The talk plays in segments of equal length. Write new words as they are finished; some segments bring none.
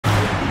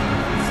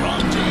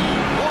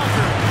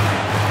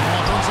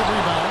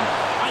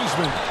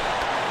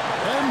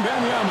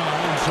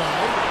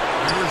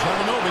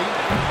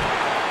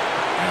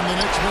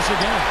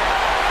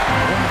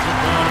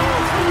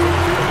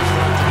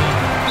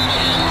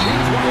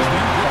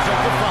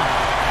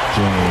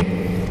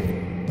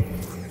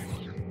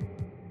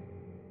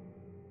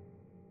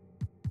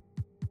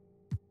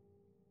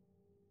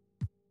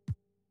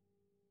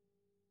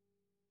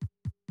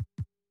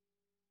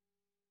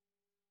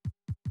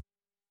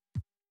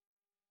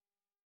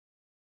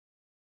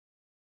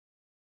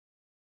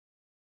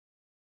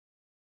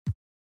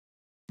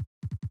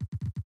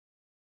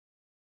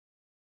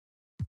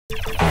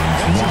First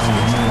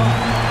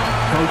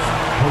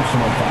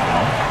personal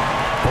foul.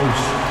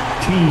 First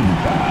team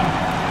foul.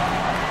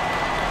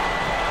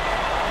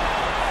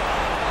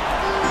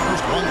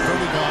 First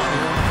 1:30 gone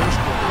here in the first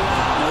quarter.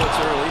 I know it's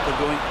early, but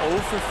going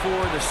 0 for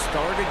 4 to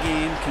start a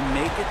game can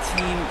make a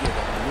team get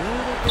a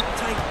little bit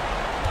tight.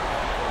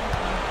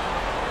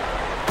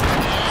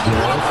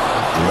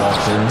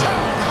 Walker.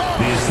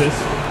 The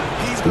assist.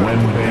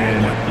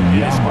 Wembanyama.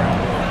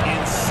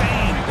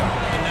 Insane dunk.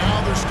 And now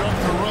they're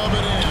starting to rub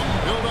it in.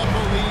 Build up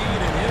a lead,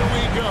 and here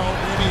we go.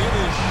 Maybe it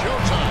is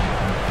showtime.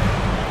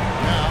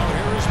 Now,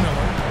 here is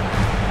Miller.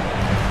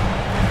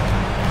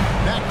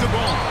 Back to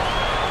ball.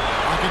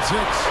 Rockets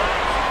hits.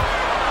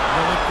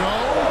 Will it go?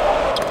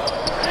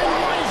 And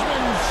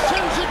Wiseman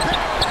sends it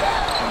back.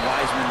 And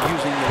Wiseman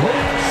using the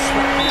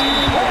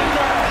and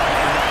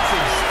that's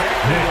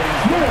exactly what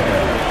he's doing.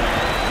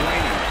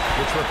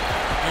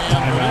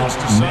 And the Knicks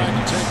decide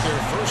to take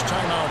their first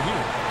time out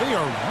here. They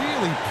are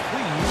really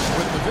pleased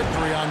with the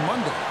victory on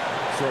Monday.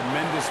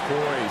 Tremendous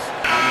poise.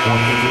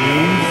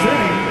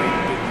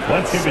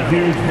 Let's give a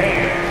huge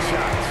hand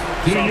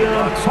to your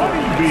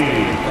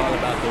honeybee. Thought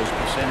about those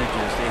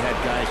percentages. They had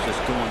guys just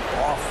going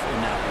off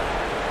in that one.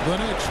 The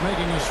Knicks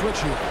making a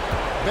switch here.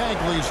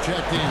 Bagley's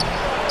checked in.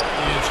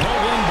 It's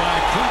held in by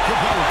Clint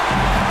Capella.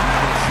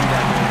 You see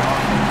that going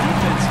off.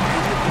 Defense in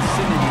the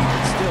vicinity,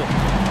 but still,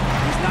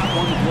 he's not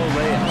one to blow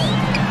layups.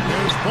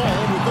 There's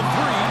Ball with the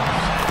three.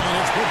 And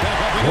it's put back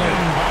up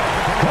again by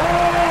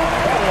Capella.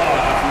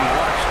 If we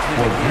watched him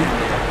again,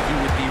 he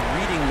would be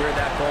reading where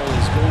that ball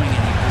is going,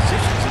 and he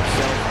positions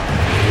himself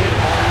before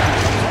the ball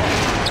even comes off.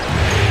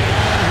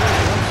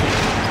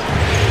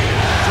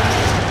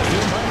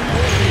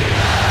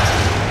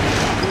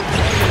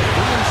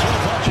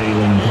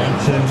 Jalen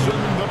Brunson.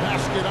 The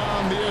basket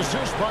on the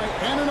assist by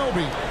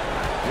Anunoby.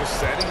 Just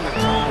setting the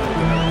tone with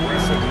an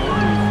aggressive move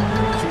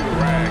to the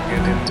rack.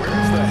 And then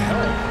where's the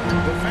help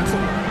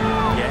defensively?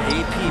 Yeah,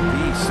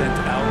 APB sent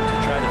out to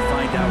try to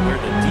find out where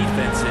the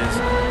defense is.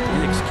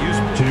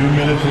 Inexcusable. 2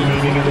 minutes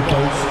remaining in the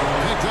post.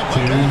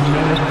 2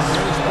 minutes.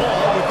 There's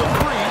Ball with the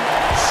three.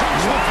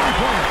 Sinks the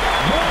three-pointer.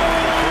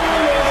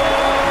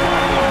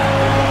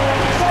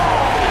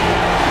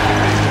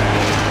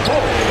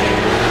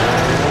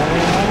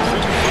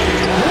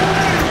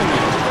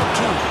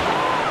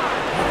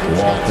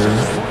 Walker.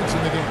 Points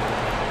in the game.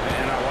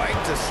 And I like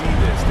to see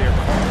this. They're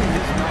calling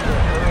his number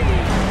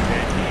early,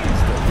 and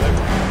he's delivering.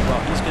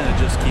 Well, he's going to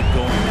just keep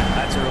going now.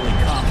 That's early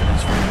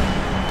confidence for him.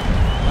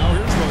 Now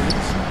here's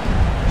Williams.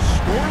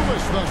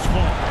 Scoreless thus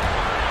far.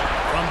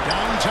 From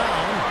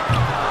downtown,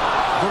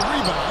 the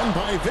rebound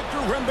by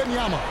Victor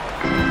Wembanyama.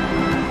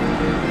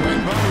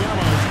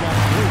 Wembanyama has got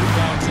 4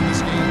 rebounds in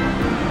this game.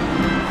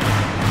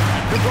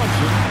 Back to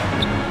Brunson.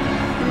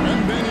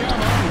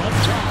 Wembanyama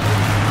left side.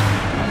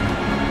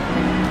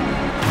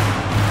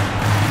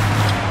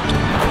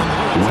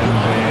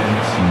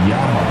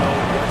 Wembanyama.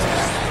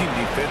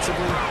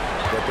 Defensively,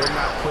 but they're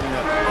not putting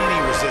up any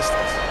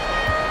resistance.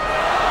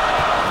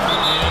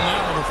 And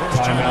now the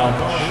first Timeout,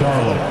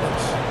 Charlotte.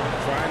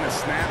 Trying to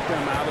snap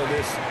them out of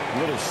this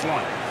little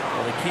slump.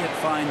 Well, they can't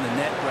find the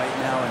net right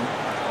now, and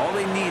all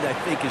they need, I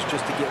think, is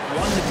just to get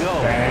one to go.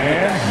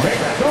 And make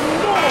some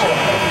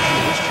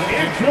noise.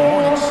 It's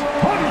your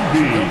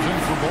honeybee. Comes in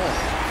for Ball.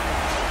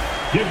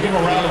 Give him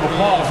a round of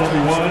applause,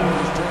 everyone.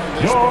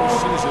 Your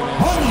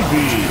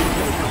honeybee.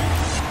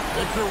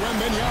 Victor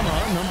Wembanyama,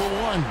 number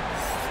 1.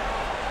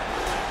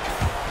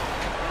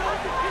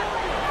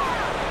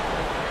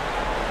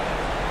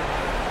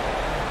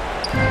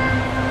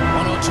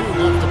 Two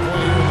left to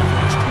play here in the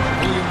first.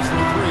 Williams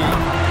for 3.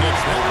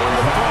 Gets that one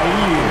to fall.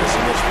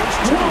 Missing his first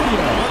 2. 1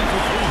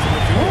 for 3 from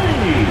the field.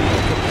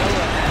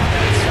 Capella at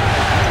that side.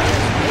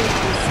 He has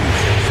no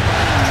issues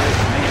spotting this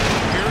man.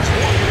 Here's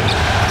Walker.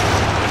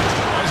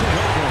 As a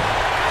help for him.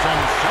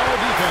 Some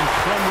solid defense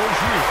from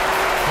Rozier.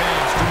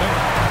 Pass to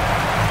Miller.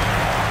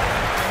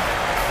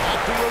 Back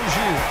to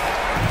Rozier.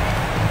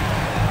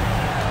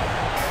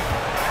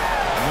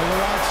 Miller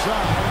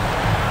outside.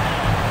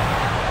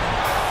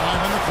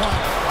 5 on the clock.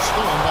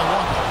 Stolen by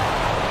Walker.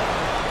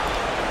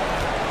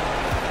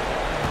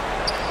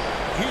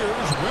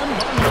 Here's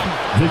Wembanyama.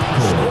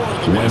 Victor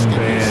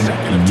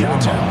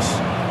Wembanyama.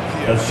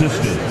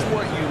 Assisted.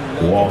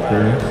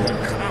 Walker.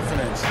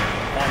 Confidence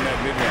on that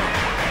mid-range.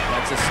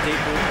 That's a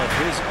staple of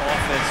his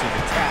offensive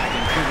attack,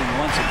 including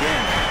once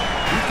again,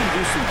 he can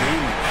do some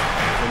damage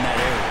from that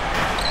area.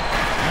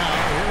 Now,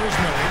 here is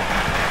Miller.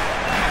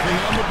 Acting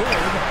on the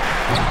board.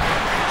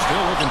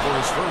 Still looking for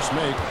his first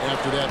make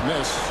after that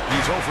miss.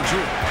 He's 0 for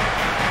 2.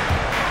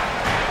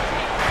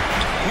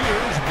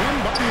 Here's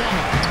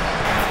Wembanyama.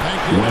 Thank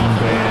you.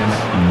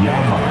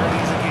 Wembanyama.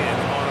 Again,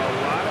 on a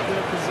lot of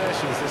their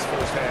possessions this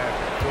first half,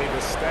 they've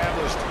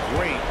established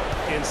great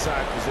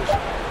inside position.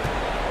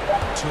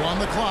 2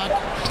 on the clock.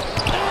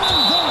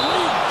 And the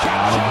lead.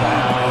 Out of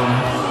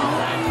bounds.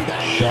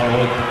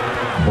 Charlotte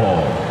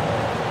Ball.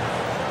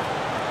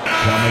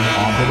 Coming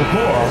onto the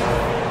floor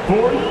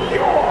for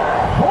your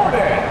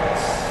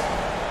Hornets.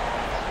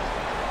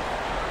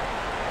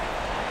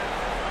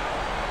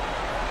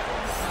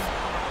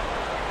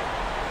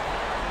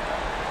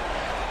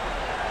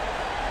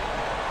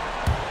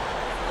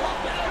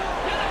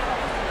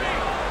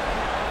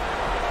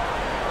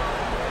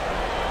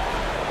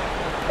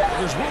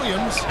 Here's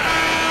Williams. And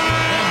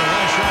the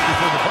last shot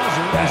before the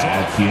buzzer is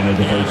At off. the end of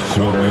the first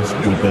quarter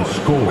with the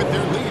score. With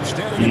their lead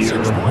standing at Here 6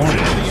 points at the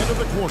Hornets, end of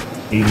the quarter.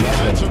 11.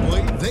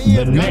 Defensively, they The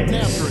have gotten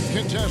Knicks, after it,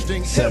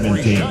 contesting 17.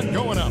 every shot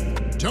going up.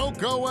 Don't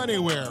go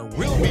anywhere.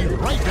 We'll be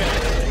right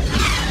back.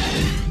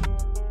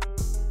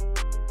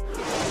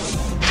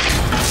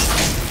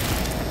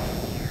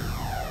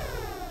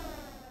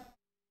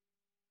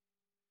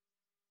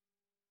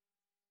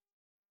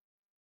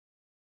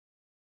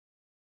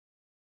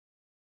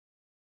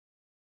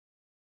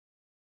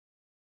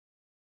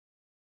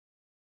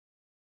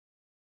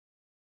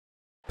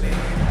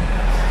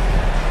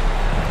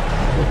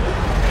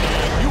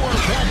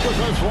 With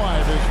us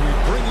live as we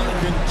bring you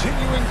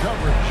continuing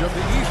coverage of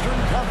the Eastern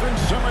Conference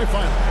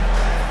semifinal.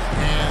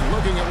 And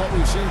looking at what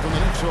we've seen from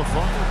the Knicks so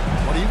far,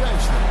 what do you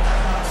guys think?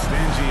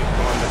 Stingy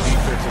on the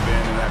defensive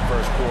end in that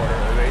first quarter.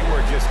 They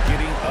were just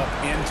getting up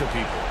into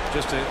people.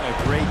 Just a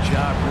great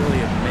job,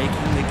 really, of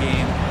making the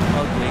game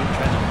ugly,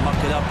 trying to muck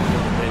it up a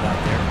little bit out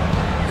there.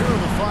 Here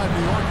are the 5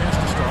 New York has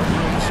to start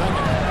here in the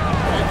second.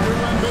 Victor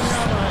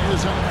Wembanyama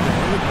is out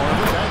there with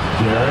Marvin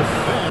Bagley.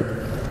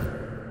 Jarrett.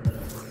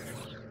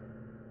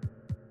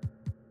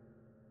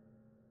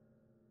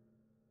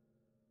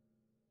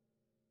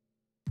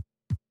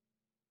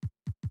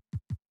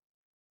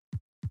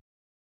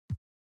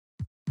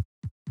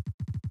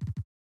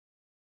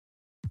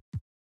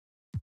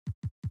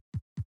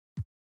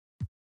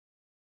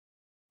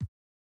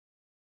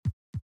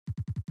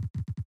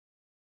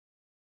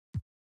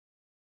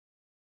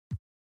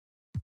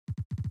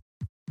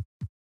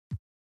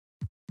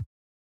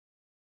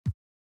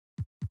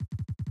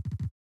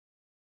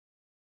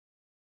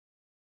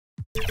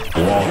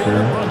 Walker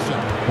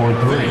for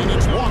 3. And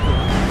it's Walker,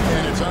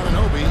 and it's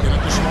Anunoby in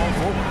at the small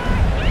forward.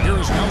 Here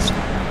is Nelson.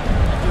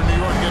 After New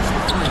York gets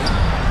the 3.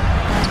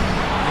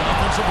 The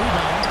offensive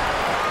rebound.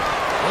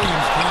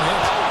 Williams can't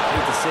hit. I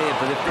hate to say it,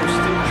 but if they're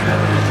still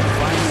trying to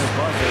find their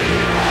buzzer, a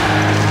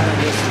lot of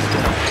this is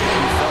going to be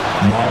felt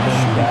by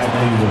Marvin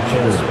Bagley with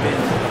It's 3.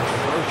 been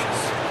atrocious.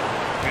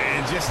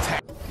 And just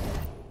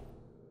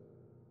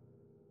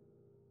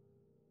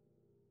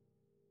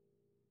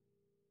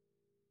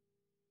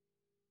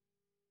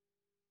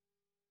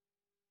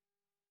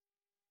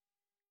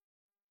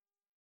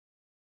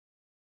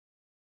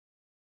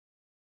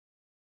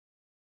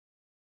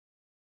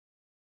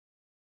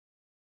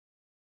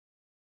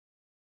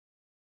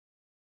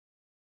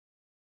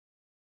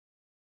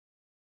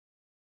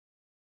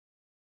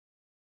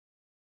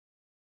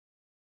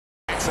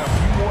a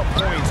few more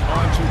points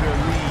onto their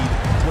lead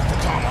with the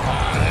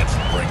tomahawk. That's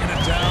bringing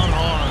it down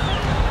hard.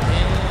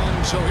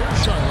 And so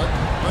here's Charlotte.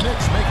 The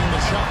Knicks making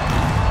the shot.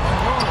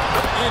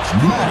 It's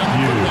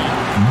Matthew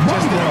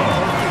Just in a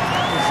Monroe. perfect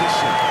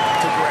position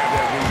to grab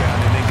that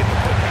rebound and then get the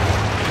putback.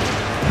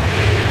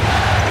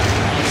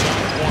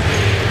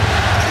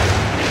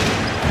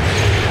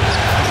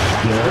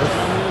 Jarrett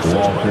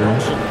Walker.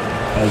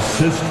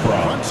 Assist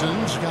from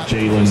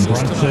Jalen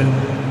Brunson.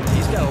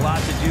 He's got a lot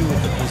to do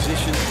with the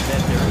position that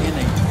they're in.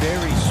 A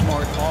very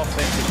smart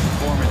offensive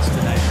performance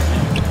tonight for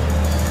him.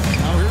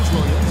 Now here's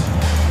Williams.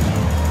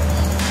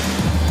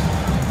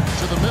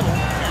 To the middle.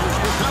 Here's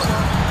Capella.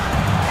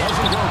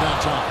 Doesn't go that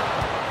time.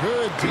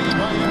 Good D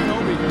by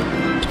Anunoby.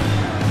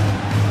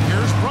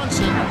 Here's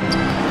Brunson.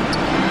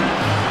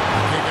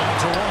 Kick out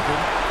to Walker.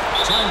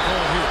 Time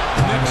call here.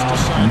 Knicks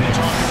decide to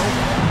talk it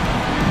over.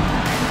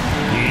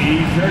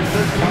 T-shirts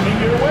are coming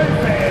your way,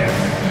 fans.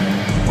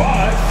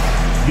 But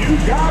you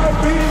gotta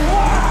be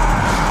loud.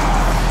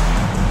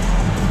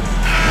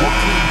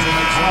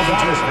 How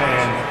about it,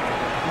 man?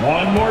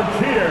 One more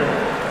cheer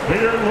for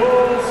your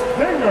little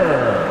stinger.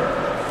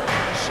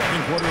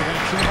 Second quarter of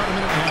action, about a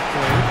minute and a half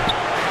forward.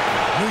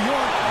 New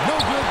York, no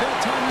good that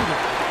time either.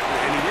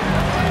 And he didn't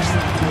have to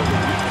listen to the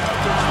weak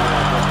coverage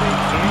there, but they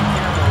can't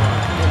count on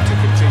him to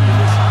continue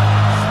this.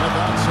 Smith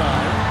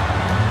outside.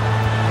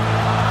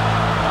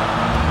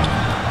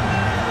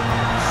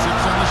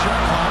 6 on the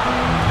shot clock.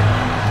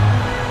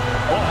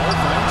 Ball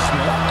by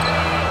Smith.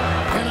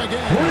 And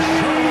again,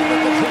 Charlotte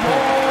with the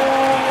triple.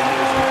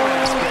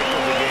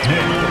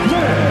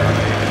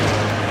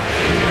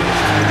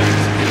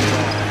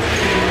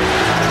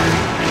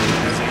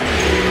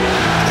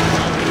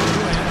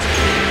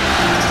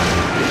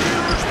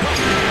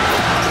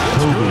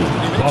 Kobe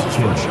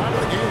Bucket.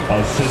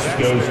 Assist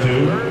goes to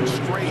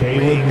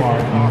Caleb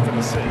Martin.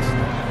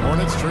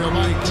 Hornets trail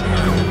by 10.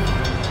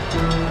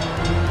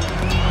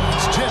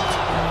 It's tipped.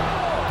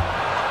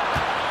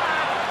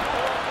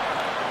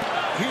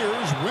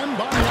 Here's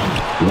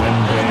Wembanyama.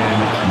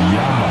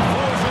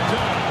 Throws it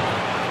down.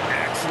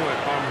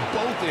 Excellent on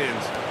both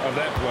ends of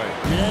that play.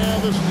 Yeah,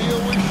 the steal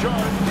was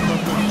sharp, but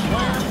the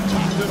slam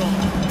topped it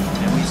off.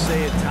 And we say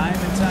it time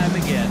and time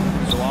again,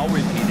 so I'll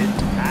repeat it.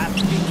 Have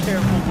to be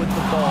careful with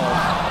the ball,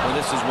 or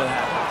this is what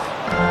happens.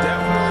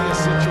 Definitely a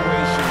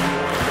situation you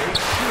want to make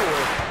sure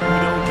you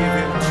don't give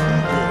him too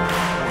good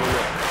of a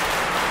look.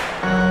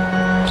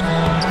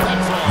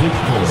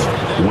 Victor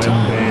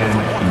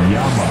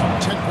Wembanyama.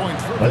 10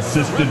 points for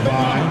Assisted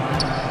by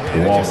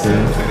And it just Walker.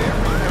 seems that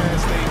every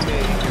pass they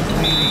make is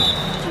leading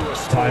to a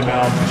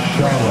Timeout,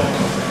 Charlotte.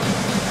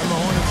 And the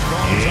Hornets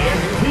draw It's time.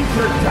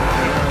 feature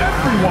time.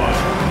 Everyone,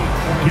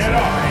 get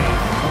up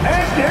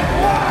and get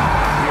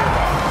loud.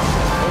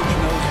 Coach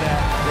knows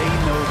that. They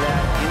know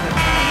that. In the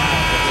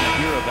timeout, they're going to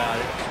hear about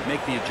it,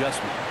 make the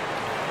adjustment.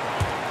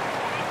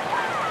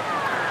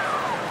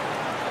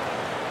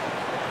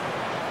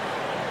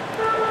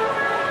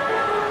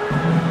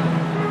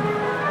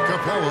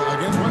 Capella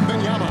against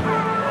Wembanyama.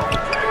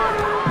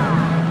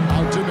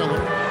 Out to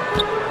Miller.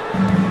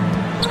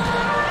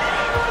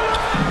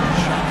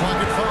 Shot clock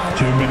at 5.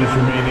 2 minutes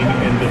remaining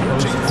in the 13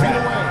 first feet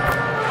half. away.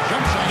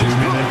 Jump shot 2 is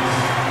good. minutes.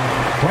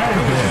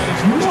 Brandon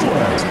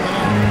Miller.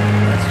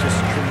 That's just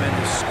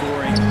tremendous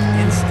scoring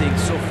instinct.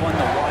 So fun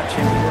to watch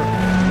him work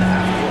in the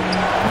half court.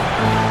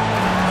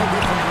 No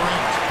good from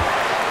Durant.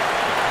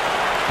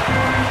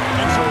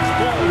 And so it's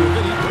ball with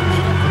it. He brings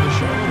it up for the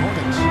Charlotte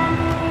Hornets.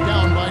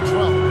 Down by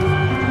 12.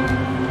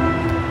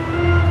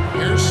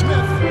 Here's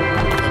Smith.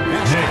 The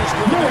basket is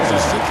good. Makes a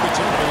 6th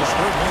attempt for his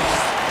third miss.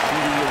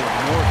 Shooting it with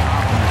more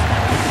confidence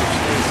now. Look at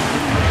his face.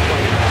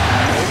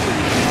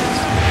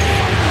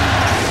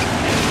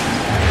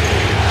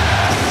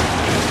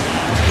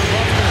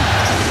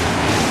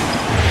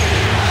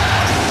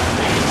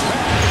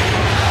 He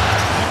didn't look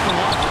quite opening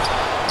hands.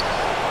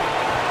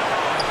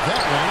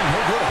 That one, no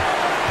good.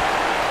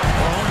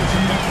 Well, Hornets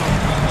are down.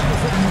 Under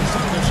 50%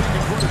 of their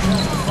second quarter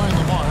shots to find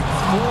the mark.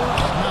 4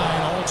 of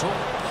 9 all told.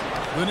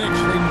 The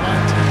Knicks lead by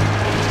 10.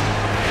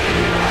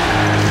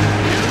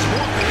 Here's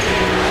Walker.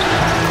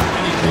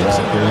 And he takes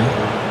it away.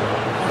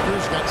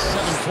 Walker's got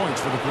 7 points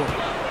for the quarter.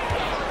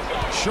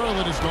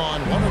 Charlotte has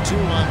gone 1 or 2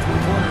 on 3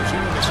 quarters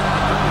here in the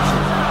second quarter so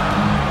far.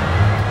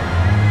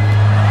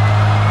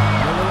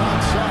 Miller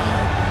outside.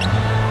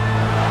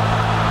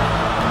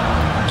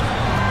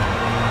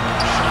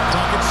 Shot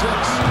clock at 6.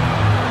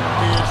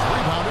 He is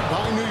rebounded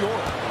by New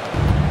York.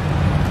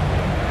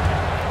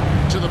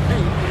 To the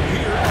paint.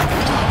 Here.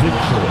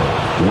 Victor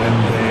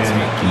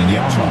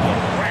Wembanyama.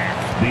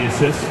 The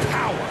assist,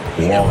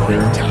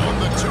 Walker. Down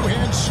the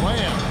two-hand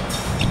slam.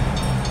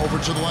 Over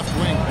to the left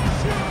wing.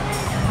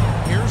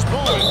 Here's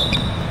Ball.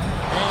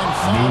 And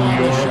foul New on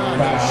the York shot.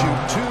 He'll foul. shoot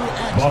 2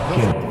 at the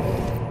Bucket.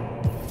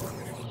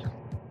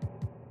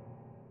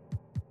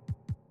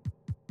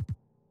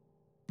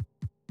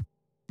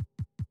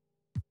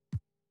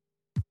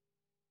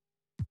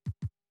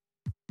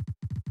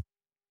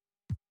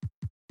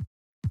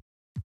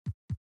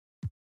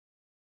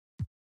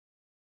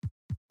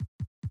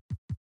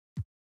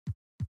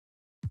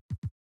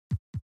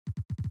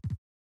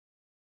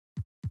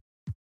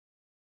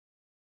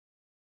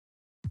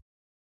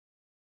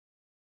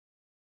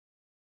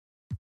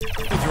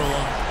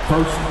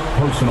 First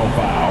personal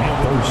foul,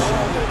 first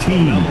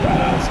team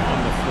foul.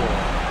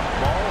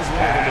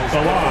 At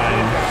the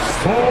line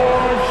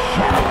for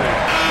Charlotte.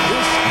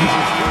 This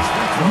is his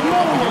first free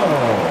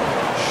throw.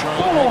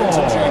 Charlotte making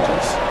some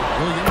changes.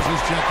 Williams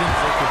is checked in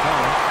for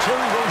Capella.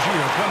 Terry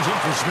Rozier comes in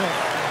for Smith.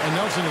 And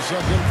Nelson is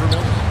subbed in for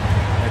Miller.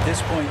 At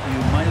this point, you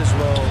might as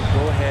well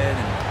go ahead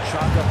and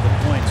chalk up the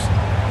points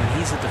when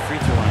he's at the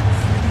free throw line.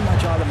 Pretty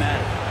much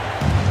automatic.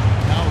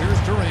 Now here's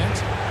Durant.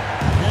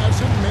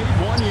 Hasn't made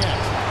one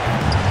yet.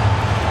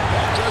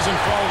 That doesn't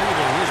fall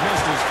either. He's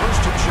missed his first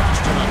 2 shots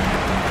tonight.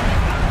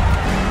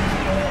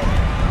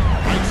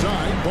 Right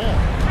side, Ball.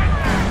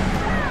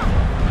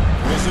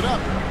 Miss it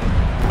up.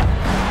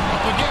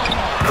 Up again.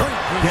 Great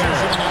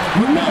position.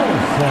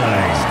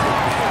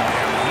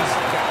 He's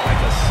got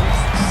like a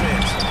sixth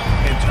sense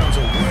in terms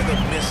of where the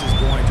miss is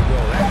going to go.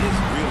 That is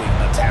really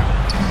a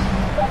talent.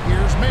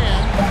 Here's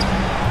Mann.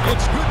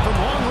 It's good from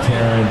long range.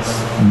 Terrence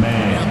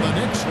Mann. And the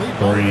Knicks lead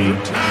by 3.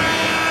 13.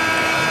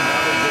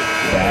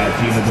 Bad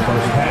team in the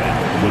first half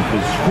with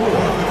the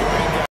score